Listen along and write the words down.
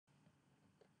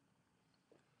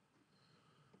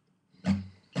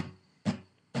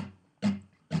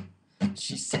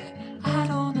She said, I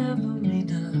don't ever mean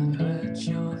to hurt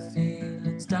your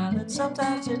feelings, darling.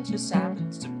 Sometimes it just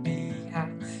happens to be how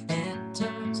it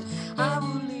turns. I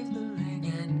will leave the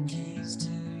ring and keys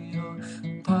to your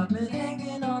apartment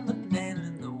hanging on the nail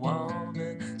in the wall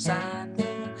beside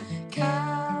the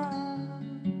couch.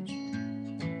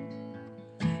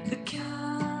 The couch.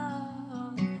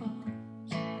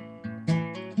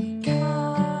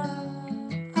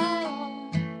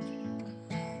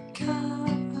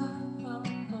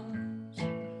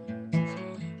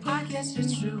 I guess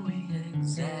it's true we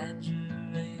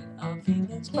exaggerate our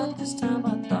feelings, but this time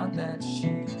I thought that she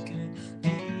could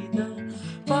be the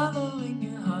following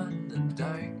your heart in the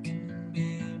dark can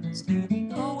be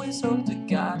misleading. Always hope to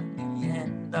God in the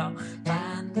end I'll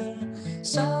find the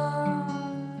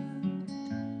sun,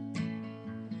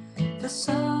 the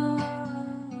sun,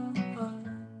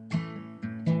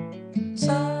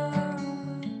 sun.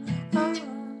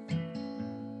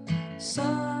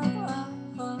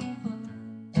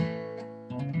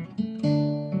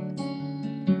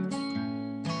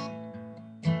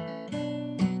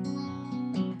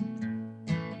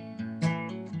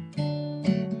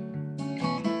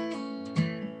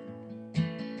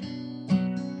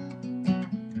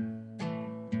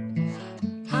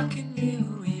 How can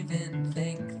you even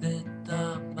think that,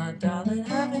 my darling,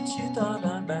 haven't you thought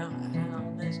about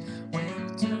how this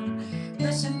will turn?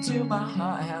 Listen to my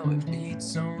heart, how it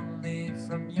beats only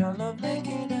from your love,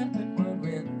 making every word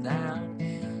without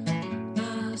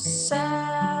a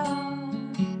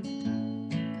sound,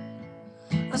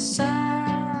 a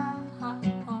sound,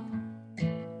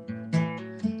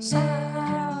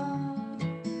 sound,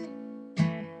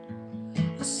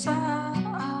 a sound.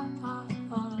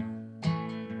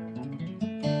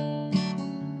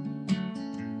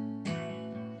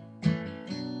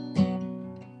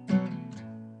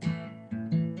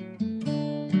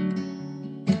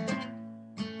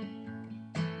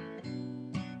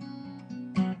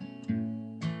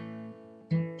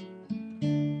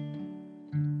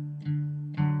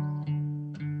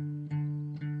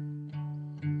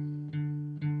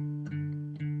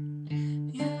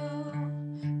 You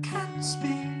can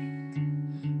speak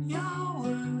your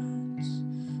words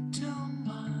to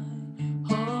my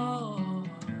heart,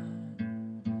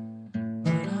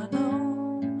 but I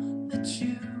know that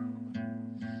you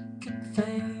can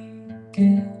fake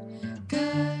it.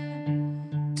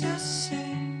 Good to see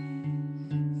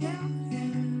you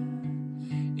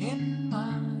here in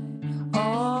my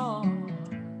arms.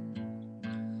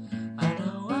 I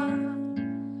know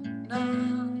I'm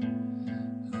not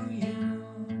who you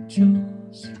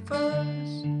chose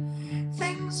first.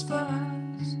 Things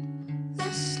first.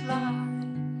 This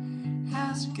life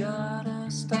has got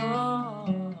to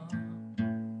start.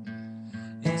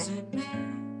 Is it me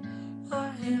or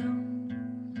him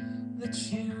that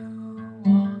you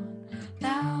want?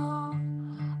 Now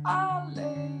I'll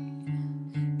lay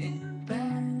in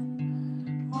bed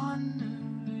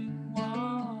wondering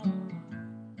why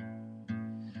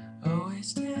I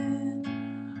wasted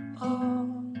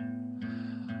all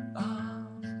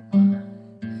of my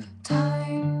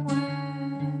time with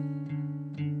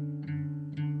you,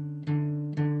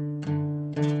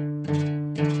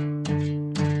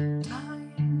 time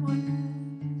with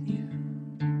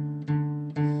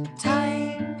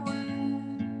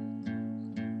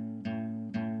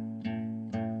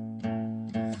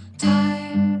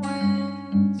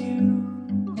you.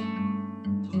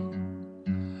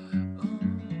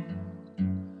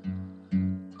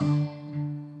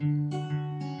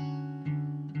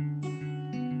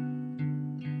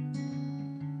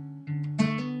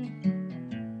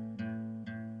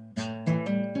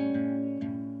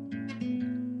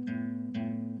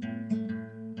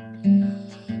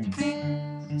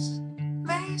 Things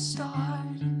may start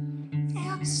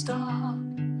and stop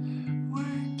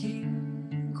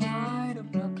working quite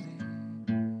abruptly,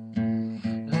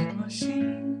 like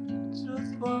machines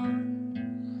with one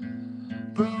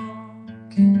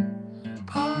broken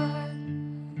part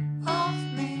of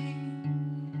me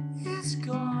is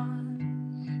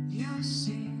gone. You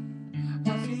see,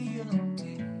 I feel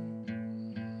empty,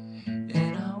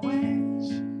 and I wish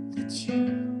that you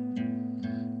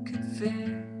could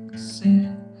fix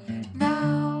it.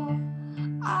 Now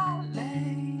I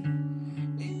lay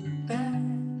in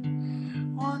bed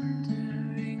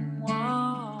wondering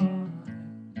why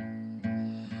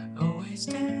I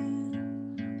wasted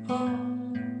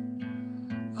all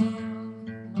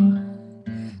of my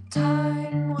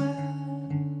time with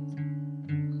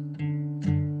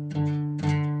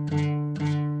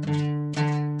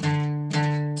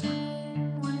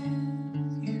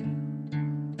you,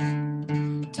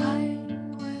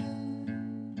 time with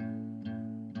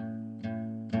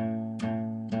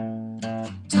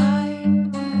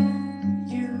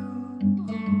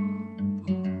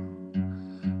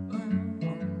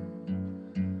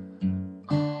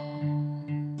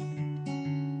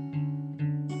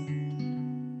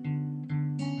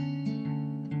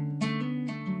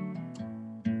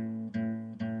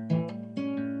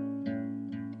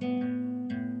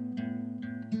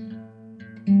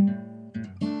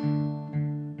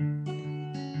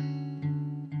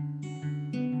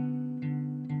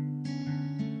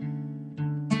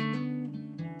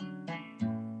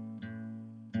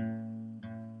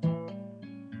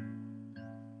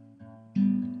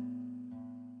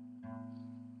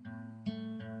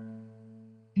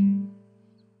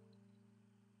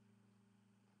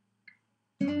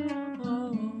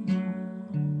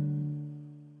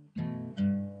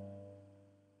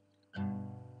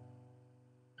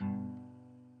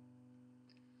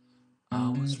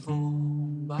was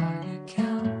fooled by your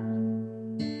count.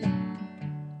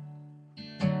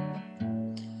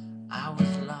 I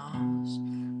was lost,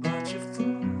 but your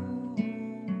fool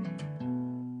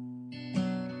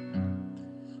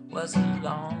was it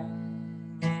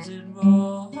long, is it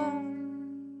wrong?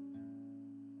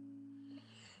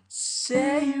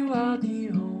 Say you are the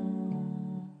only.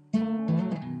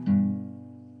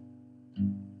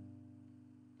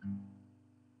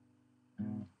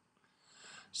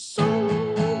 So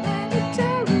many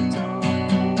territories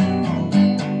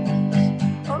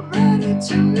are ready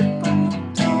to revolt.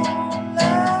 Don't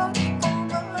let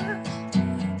forward,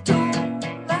 don't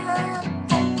let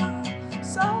forward.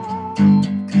 So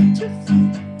could you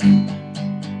feel?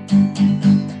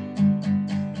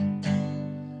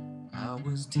 I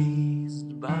was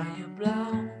teased by your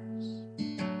blouse,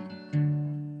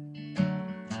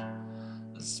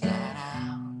 spat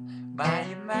out by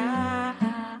your mouth,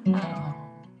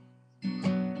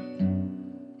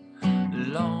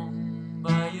 long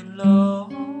by your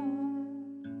love,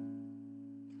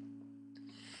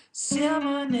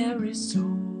 seminary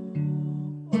soul.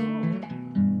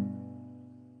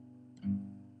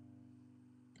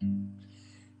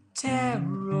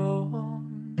 Terror,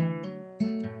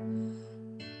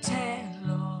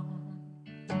 terror,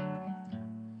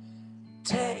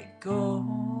 take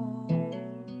hold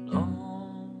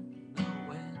on the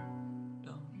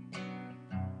window.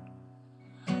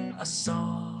 A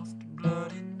soft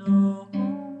bloody nose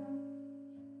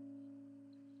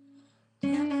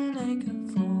and an anchor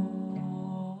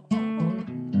fall.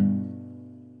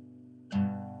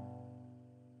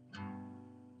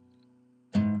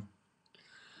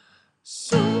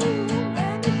 So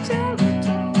many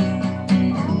territories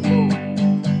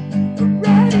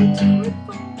ready to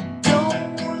revolt.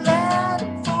 Don't let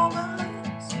it fall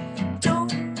us.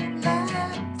 Don't let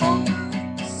it fall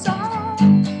us. I'll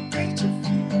reach a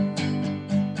few.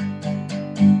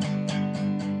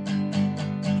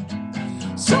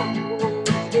 So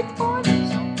ready for this.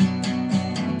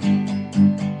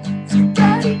 So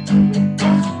ready to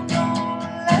revolt. Don't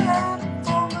let it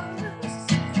fall us.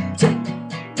 Don't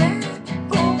let it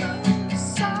fall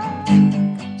us. I'll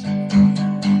reach a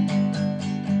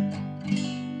few.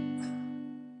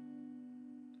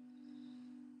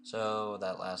 So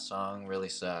that last song really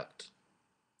sucked,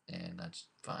 and that's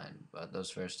fine. But those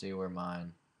first two were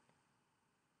mine.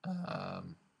 I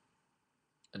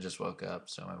just woke up,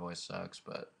 so my voice sucks,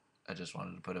 but I just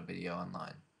wanted to put a video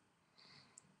online.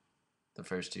 The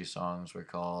first two songs were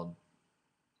called,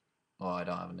 well, I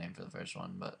don't have a name for the first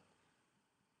one, but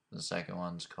the second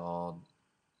one's called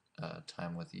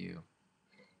Time With You.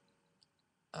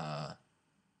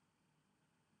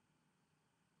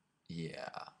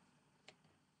 Yeah.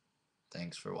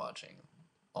 Thanks for watching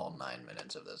all 9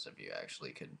 minutes of this if you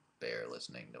actually could bear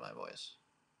listening to my voice.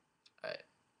 Alright,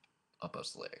 I'll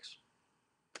post the lyrics.